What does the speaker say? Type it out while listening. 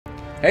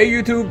Hey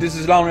YouTube, this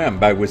is Lanokir. I'm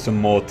back with some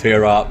more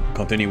TERA.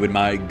 Continue with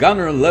my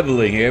gunner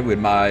leveling here with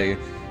my,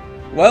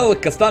 well,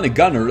 Castani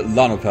gunner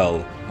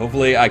Lanokir.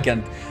 Hopefully I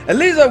can, at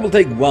least I will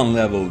take one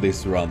level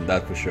this run,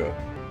 that's for sure.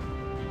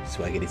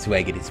 Swaggity,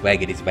 swaggity,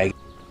 swaggity, swaggity.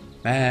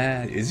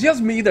 Man, it's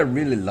just me that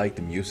really like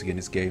the music in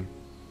this game.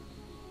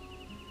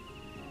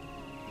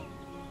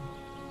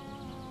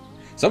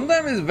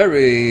 Sometimes it's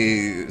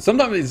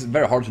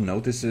very hard to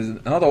notice.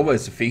 I'm not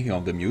always thinking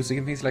of the music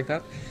and things like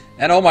that.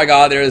 And oh my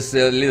god, there's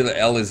little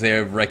Ellis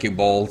there wrecking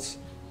balls.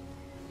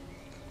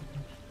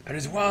 There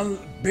is one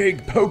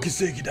big pokey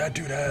stick that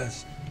dude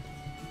has.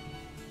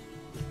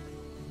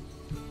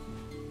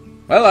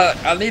 Well,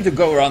 I'll need to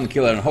go around and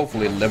kill her and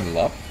hopefully level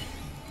up.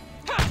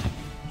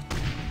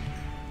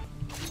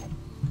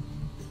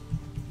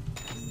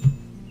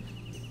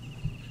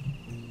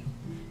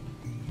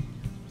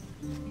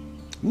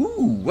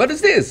 Ooh, what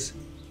is this?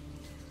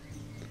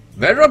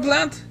 Vera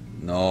plant?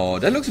 No,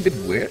 that looks a bit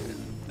weird.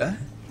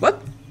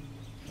 What?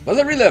 Was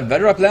that really a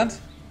Vera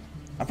plant?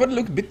 I thought it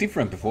looked a bit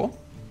different before.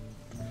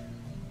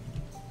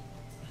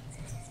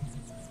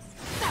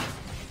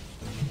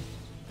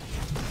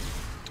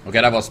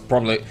 Okay, that was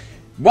probably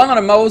one of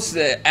the most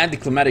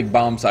anticlimactic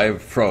bombs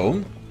I've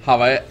thrown. How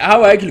I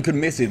actually could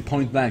miss it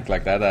point blank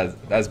like that,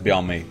 that's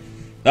beyond me.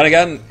 Then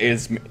again,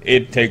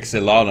 it takes a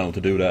Lano to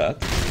do that.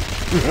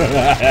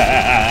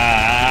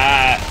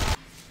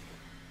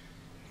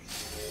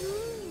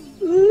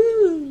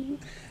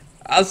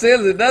 I say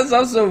that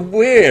sounds so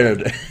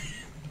weird.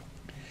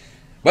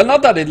 Well,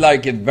 not that it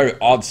like a very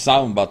odd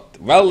sound, but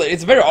well,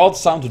 it's a very odd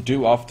sound to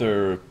do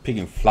after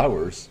picking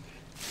flowers.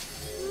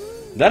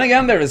 Then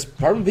again, there is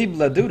probably people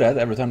that do that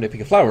every time they pick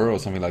a flower or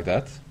something like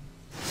that.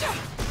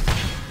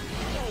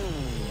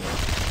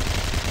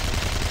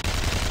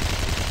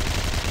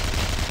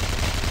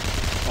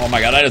 Oh my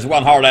god, that is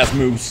one hard ass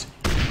moves.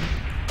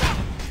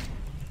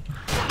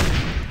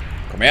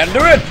 Come here and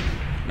do it!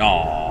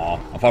 No,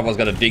 I thought I was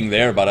gonna ding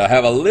there, but I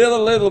have a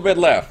little bit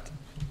left.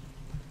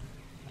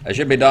 I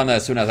should be done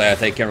as soon as I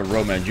take care of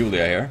Roma and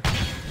Julia here.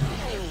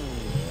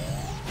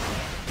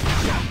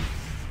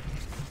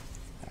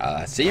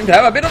 I seem to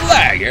have a bit of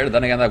lag here,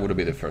 then again that would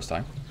be the first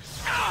time.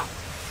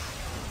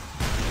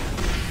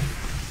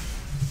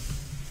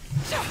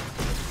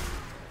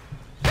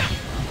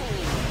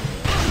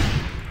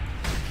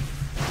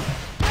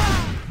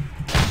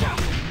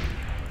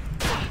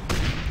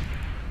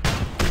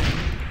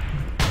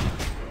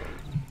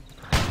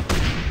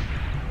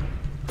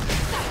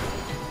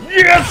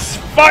 Yes!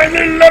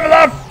 Finally level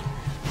up!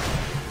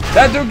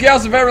 That took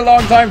us a very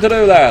long time to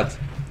do that.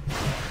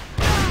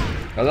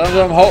 Because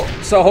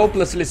I'm so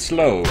hopelessly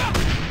slow.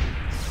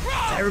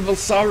 Terrible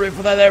sorry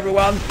for that,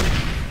 everyone.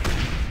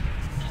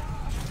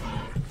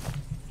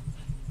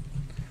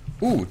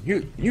 Ooh,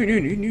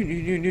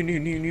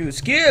 new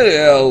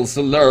skills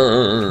to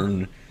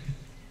learn.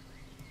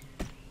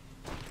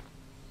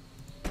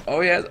 Oh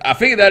yes, I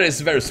think that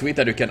is very sweet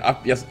that you can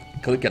just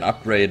click and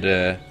upgrade.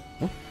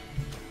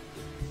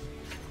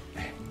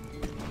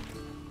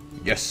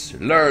 Yes,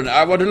 learn.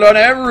 I want to learn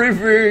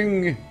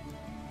everything.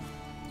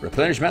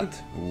 Replenishment?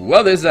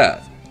 What is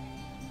that?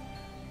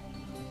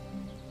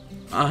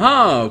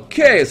 Aha,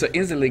 okay, so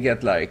instantly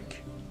get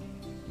like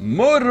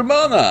more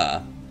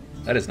mana.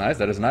 That is nice,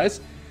 that is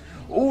nice.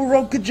 Oh,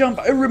 rocket jump,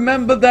 I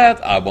remember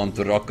that. I want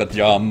the rocket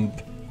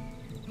jump.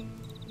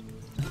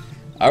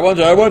 I want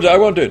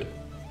it.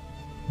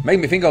 Make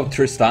me think of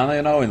Tristana,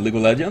 you know, in League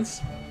of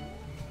Legends.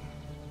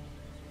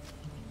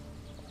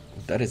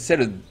 That is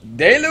said.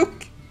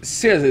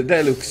 Seriously,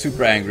 they look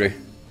super angry.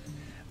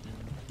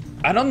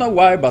 I don't know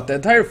why, but the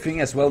entire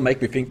thing as well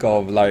make me think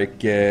of like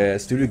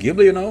Studio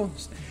Ghibli, you know?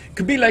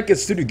 Could be like a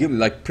Studio Ghibli,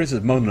 like Princess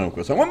Mononoke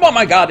or something. Oh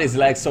my god, it's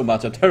like so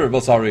much. I'm terrible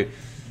sorry.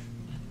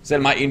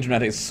 Said my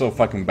internet is so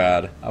fucking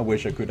bad. I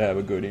wish I could have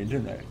a good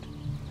internet.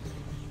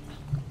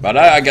 But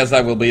I guess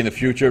that will be in the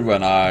future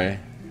when I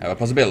have a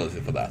possibility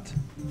for that.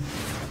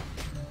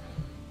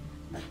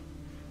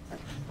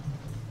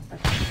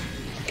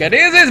 Okay,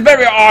 this is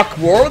very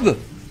awkward.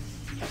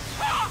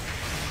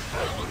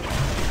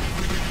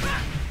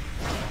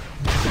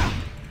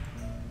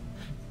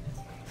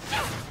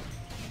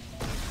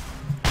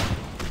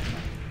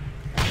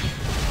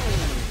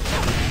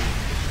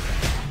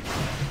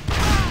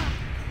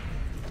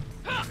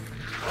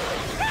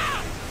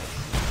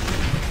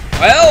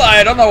 Well,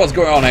 I don't know what's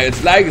going on here.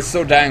 Its lag is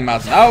so dang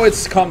much. Now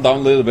it's calmed down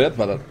a little bit,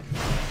 but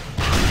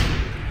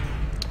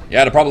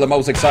yeah, probably the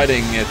most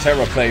exciting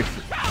TERA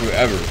playthrough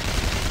ever.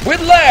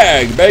 With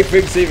lag, make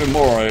things even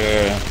more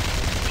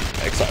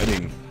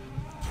exciting.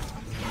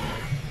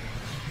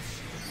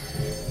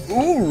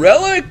 Ooh,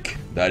 relic!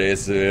 That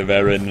is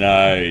very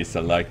nice. I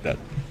like that.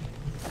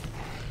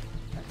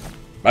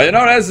 But you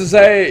know, as to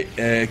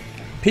say,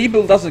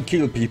 people doesn't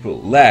kill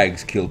people.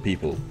 Lags kill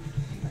people.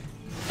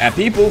 And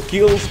people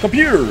kills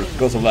computers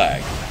because of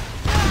lag.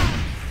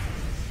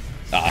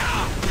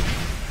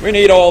 We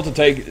need all to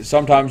take.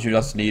 Sometimes you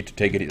just need to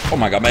take it easy. Oh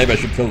my god, maybe I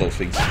should kill those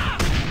things.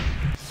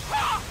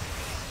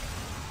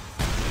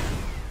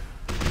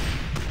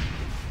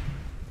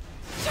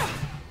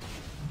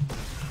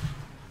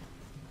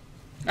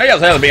 I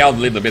just help me out a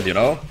little bit, you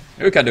know.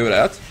 You can do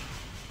that.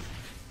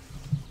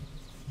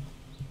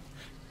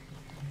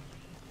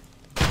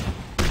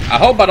 I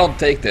hope I don't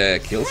take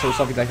the kills or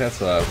something like that,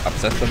 so I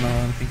upset them or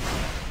anything.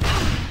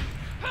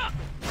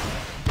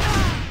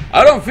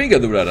 I don't think I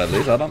do that, at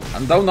least. I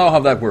don't know how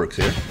that works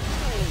here.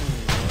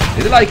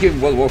 Is it like in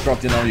World of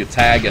Warcraft, you know, you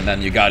tag and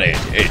then you got it.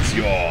 It's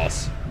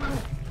yours.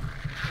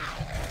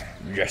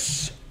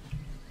 Yes.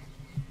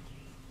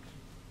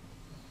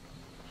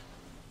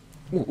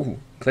 Ooh.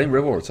 Claim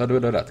rewards. How do I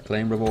do that?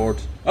 Claim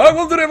rewards. I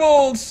want the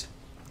rewards!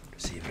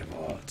 Receive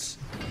rewards.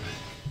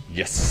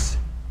 Yes.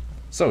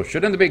 So,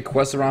 shouldn't there be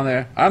quests around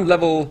there? I'm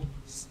level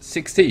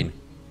 16.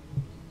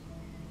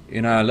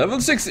 You know,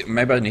 level 16.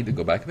 Maybe I need to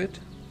go back a bit.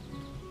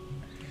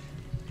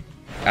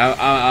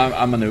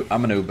 I'm a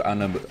noob.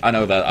 I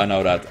know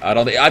that.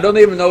 I don't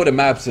even know the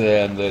maps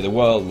and the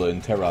world in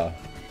TERA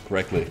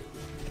correctly.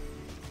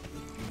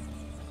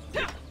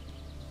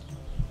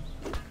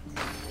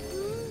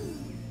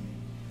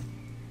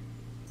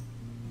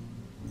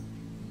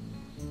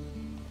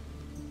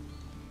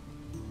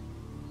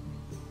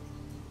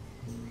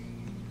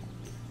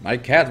 My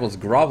cat was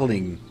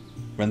groveling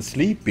when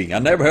sleeping. I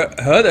never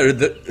heard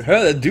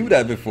her do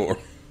that before.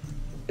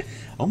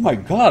 Oh my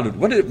god,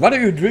 what are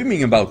you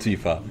dreaming about,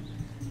 Tifa?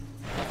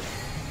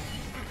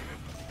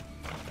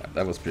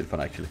 That was pretty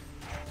fun, actually.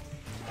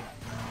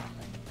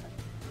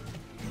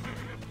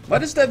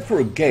 What is that for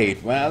a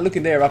gate? Well,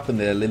 looking there up in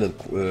the little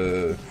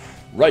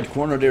right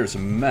corner, there's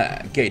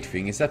a gate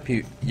thing. Is that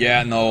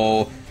Yeah,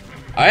 no.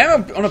 I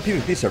am on a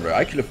PvP server. I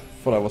actually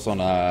thought I was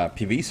on a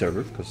PvE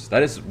server, because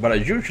that is what I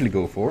usually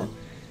go for.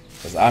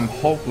 Because I'm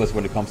hopeless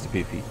when it comes to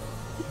PvP.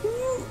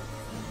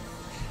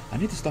 I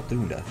need to stop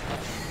doing that.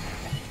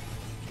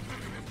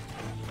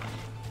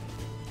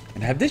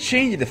 And have they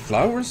changed the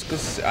flowers?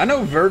 Because I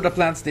know Verda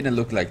plants didn't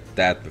look like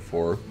that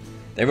before.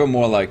 They were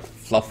more like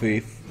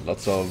fluffy,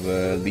 lots of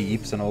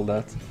leaves and all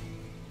that.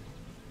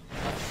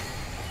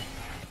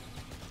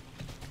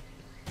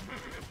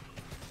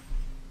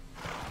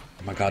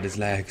 Oh my god, this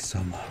lags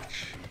so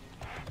much.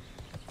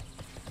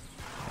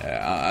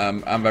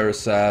 Yeah, I'm very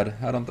sad.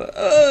 I don't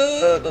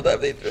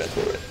have the internet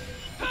for it.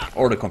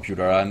 Or the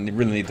computer. I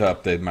really need to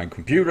update my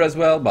computer as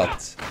well,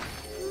 but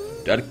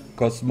that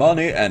costs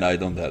money and I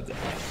don't have that.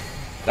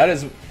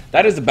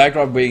 That is the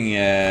background of being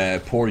a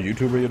poor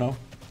YouTuber, you know?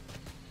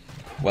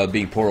 Well,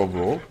 being poor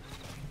overall.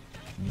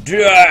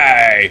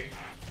 Die!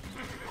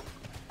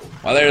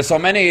 Well, there are so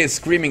many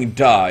screaming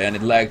die and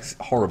it lags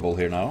horrible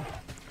here now.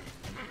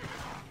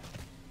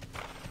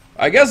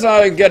 I guess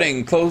I'm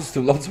getting close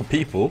to lots of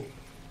people.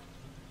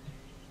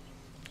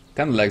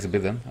 Kinda lags a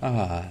bit then.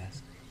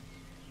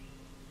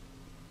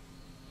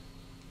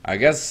 I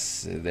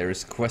guess there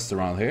is a quest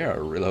around here, I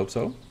really hope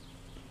so.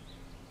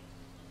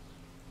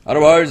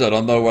 Otherwise, I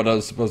don't know what I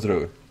was supposed to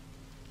do.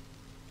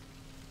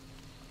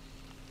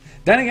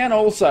 Then again,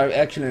 also,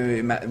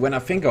 actually, when I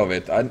think of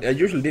it, I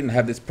usually didn't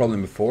have this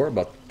problem before,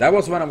 but that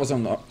was when I was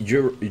on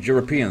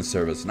European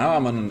servers. Now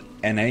I'm on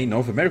NA,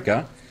 North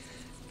America,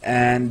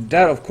 and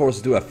that of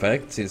course do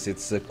affect, since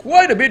it's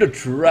quite a bit of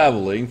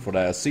traveling for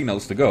the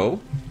signals to go.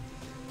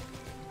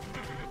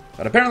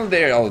 But apparently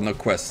there are no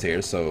quests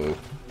here, so...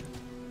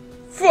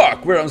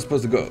 Fuck! Where am I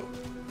supposed to go?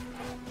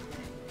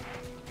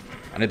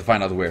 I need to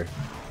find out where.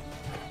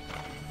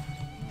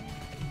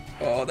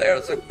 Oh,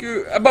 they're so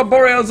cute. But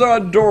Boreals are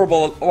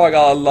adorable. Oh my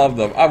god, I love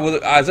them.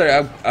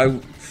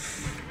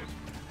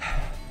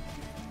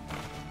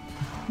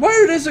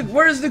 Where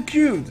is the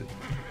cute?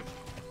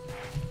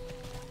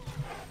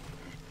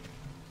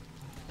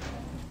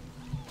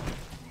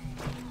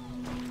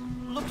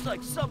 Looks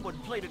like someone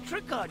played a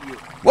trick on you.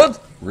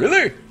 What?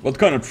 Really? What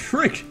kind of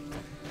trick?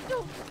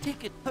 Don't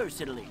take it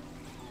personally.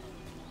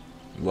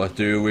 What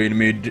do you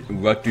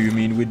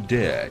mean with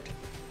that?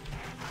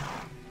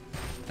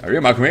 Are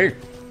you mocking me?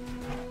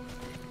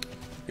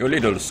 You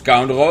little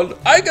scoundrel.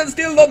 I can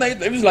still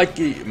donate. It was like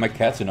my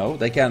cats, you know.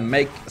 They can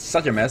make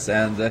such a mess,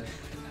 and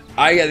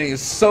I getting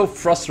so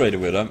frustrated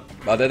with them.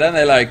 But then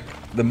they like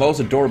the most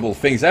adorable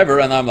things ever,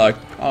 and I'm like,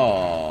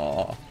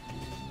 oh.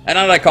 And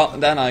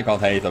then I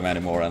can't hate them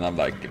anymore, and I'm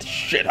like,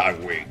 shit,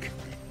 I'm weak.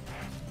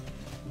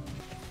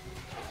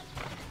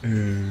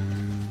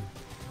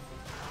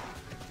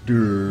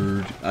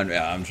 Dude. And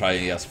yeah, I'm trying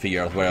to just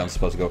figure out where I'm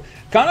supposed to go.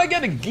 Can I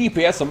get a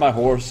GPS on my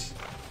horse?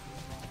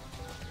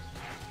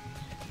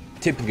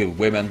 Typical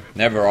women,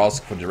 never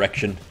ask for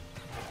direction.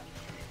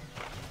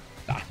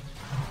 Nah,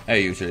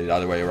 hey, usually the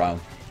other way around.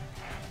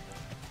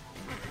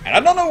 And I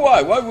don't know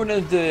why. Why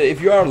wouldn't,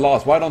 if you are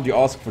lost, why don't you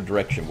ask for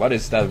direction? What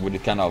is that with the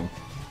kind of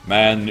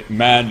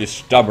manly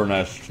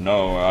stubbornness?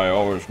 No, I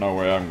always know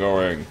where I'm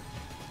going.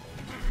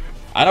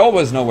 I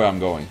always know where I'm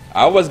going.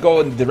 I always go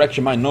in the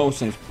direction my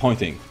nose is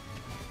pointing.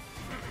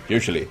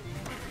 Usually.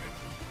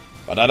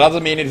 But that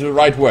doesn't mean it's the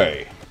right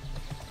way.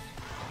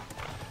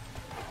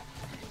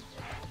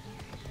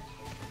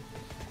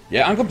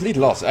 Yeah, I'm completely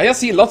lost. I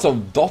just see lots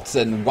of dots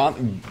and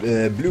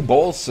blue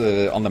balls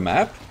on the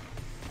map.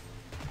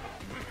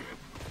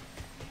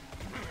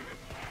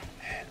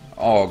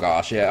 Oh, Oh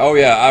gosh, yeah. Oh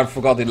yeah, I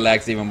forgot it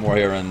lags even more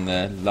here in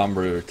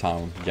Lumberjack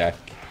Town.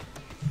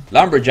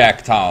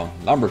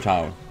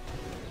 Lumbertown.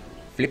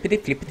 Flippity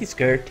flippity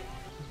skirt.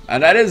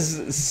 And that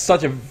is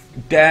such a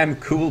damn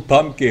cool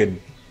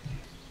pumpkin.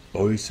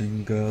 Boys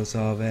and girls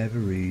of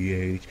every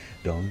age,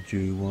 don't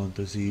you want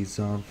to see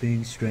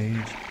something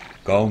strange?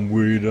 Come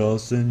with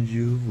us and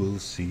you will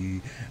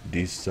see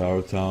this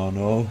our town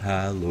of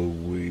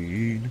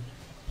Halloween.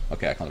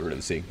 Okay, I can't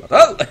really sing, but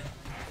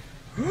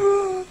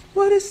oh!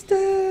 What is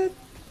that?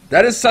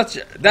 That is such.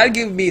 That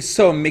gives me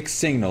so mixed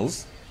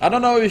signals. I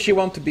don't know if she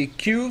wants to be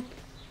cute,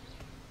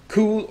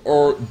 cool,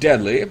 or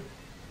deadly.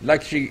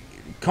 Like she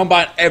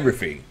combined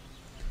everything.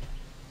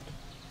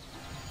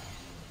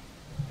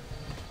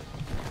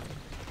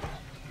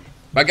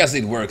 I guess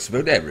it works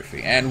with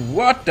everything. And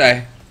what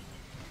the...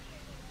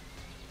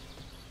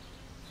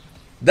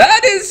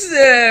 That is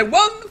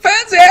one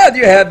fancy hat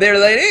you have there,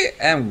 lady.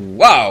 And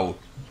wow.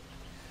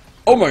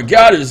 Oh my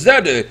god, is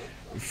that a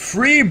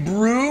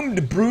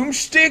free-broomed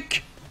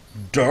broomstick?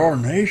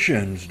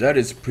 Darnations, that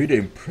is pretty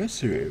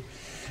impressive.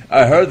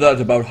 I heard that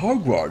about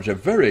Hogwarts.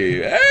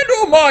 And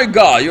oh my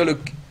god, you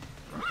look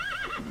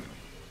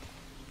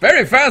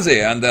very fancy.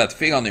 And that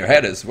thing on your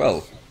head as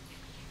well.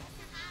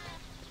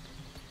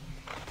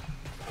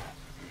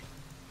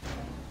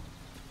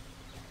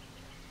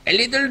 A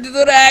little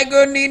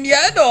dragon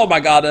ninja. Oh my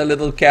god, a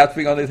little cat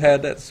thing on his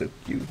head. That's so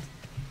cute.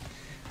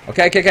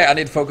 Okay, I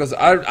need to focus.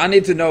 I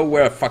need to know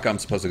where the fuck I'm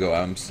supposed to go.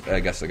 I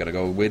guess I gotta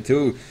go with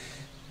two.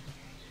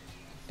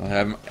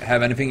 Don't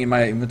have anything in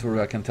my inventory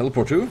I can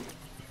teleport to.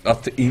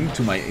 Not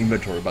into my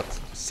inventory, but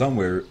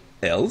somewhere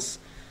else.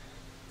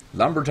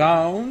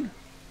 Lumbertown.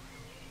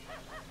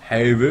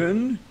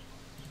 Haven.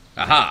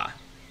 Aha.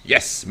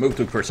 Yes, move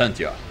to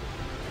Crescentia.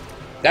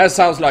 That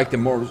sounds like the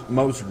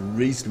most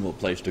reasonable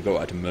place to go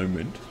at the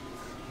moment.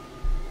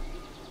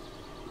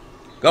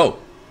 Go!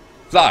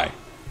 Fly!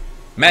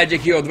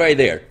 Magic your way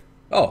there.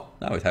 Oh,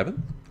 now it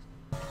happened.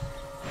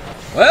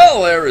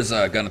 Well, there is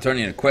gonna turn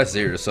in a quest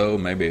here, so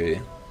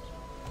maybe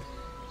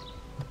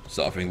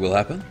something will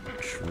happen.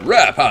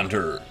 Trap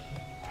Hunter!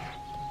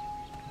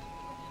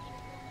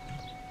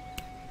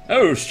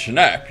 Oh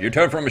snap, you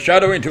turn from a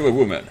shadow into a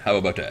woman. How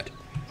about that?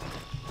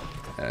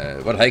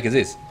 What the heck is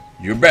this?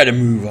 You better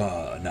move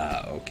on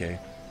now, okay?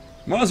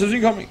 Monsters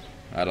incoming!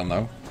 I don't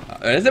know.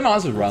 Is there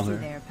monsters around here?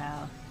 There,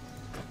 pal.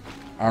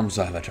 Arms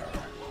avatar.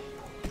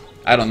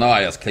 I don't know,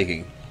 I just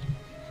clicking.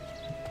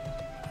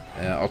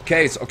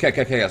 Okay, so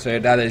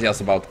that is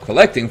just about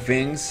collecting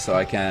things so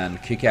I can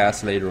kick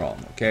ass later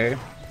on, okay?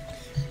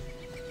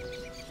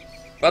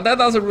 But that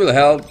doesn't really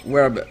help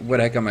where the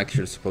heck I'm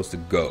actually supposed to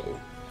go.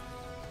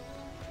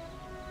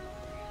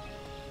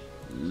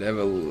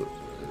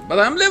 But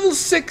I'm level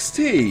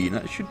 16.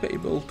 I should be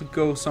able to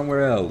go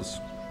somewhere else.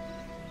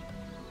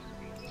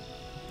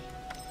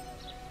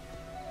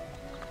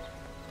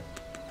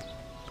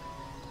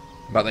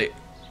 But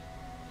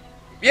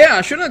yeah,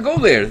 I shouldn't go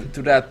there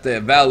to that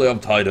Valley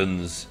of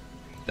Titans.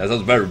 That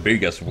was very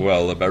big as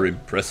well, very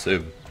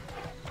impressive.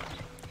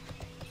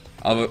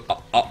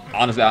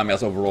 Honestly, I'm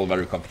just overall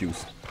very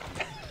confused.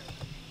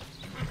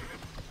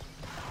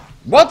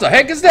 What the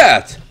heck is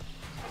that?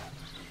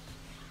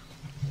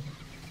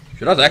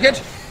 Should I attack it?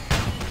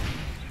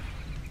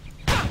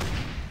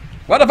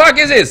 What the fuck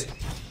is this?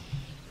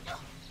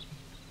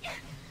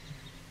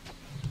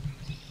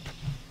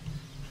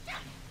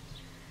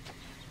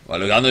 Well,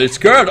 look under its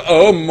skirt.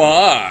 Oh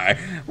my!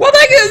 What the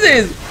heck is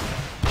this?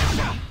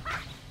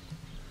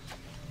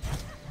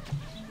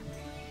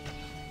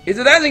 It's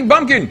a dancing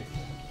pumpkin.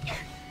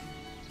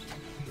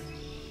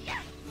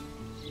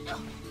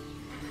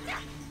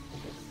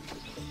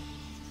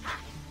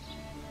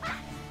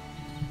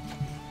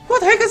 What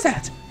the heck is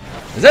that?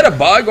 Is that a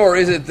bug or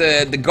is it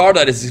the guard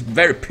that is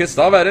very pissed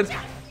off at it?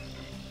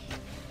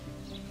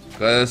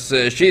 Because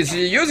she's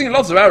using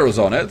lots of arrows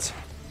on it.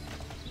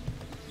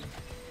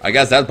 I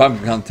guess that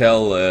pumpkin can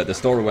tell the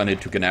story when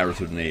it took an arrow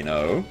to the knee,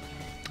 no?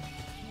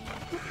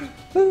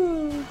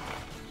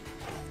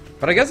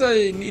 But I guess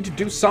I need to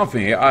do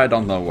something here. I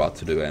don't know what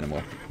to do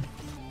anymore.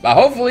 But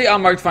hopefully I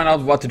might find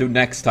out what to do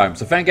next time.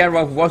 So thank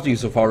everyone for watching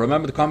so far.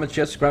 Remember to comment,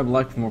 share, subscribe, and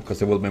like for more because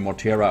there will be more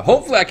TERA.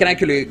 Hopefully I can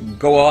actually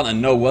go on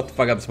and know what the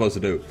fuck I'm supposed to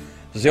do.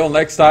 So see you all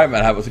next time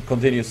and have a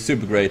continuous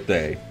super great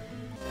day.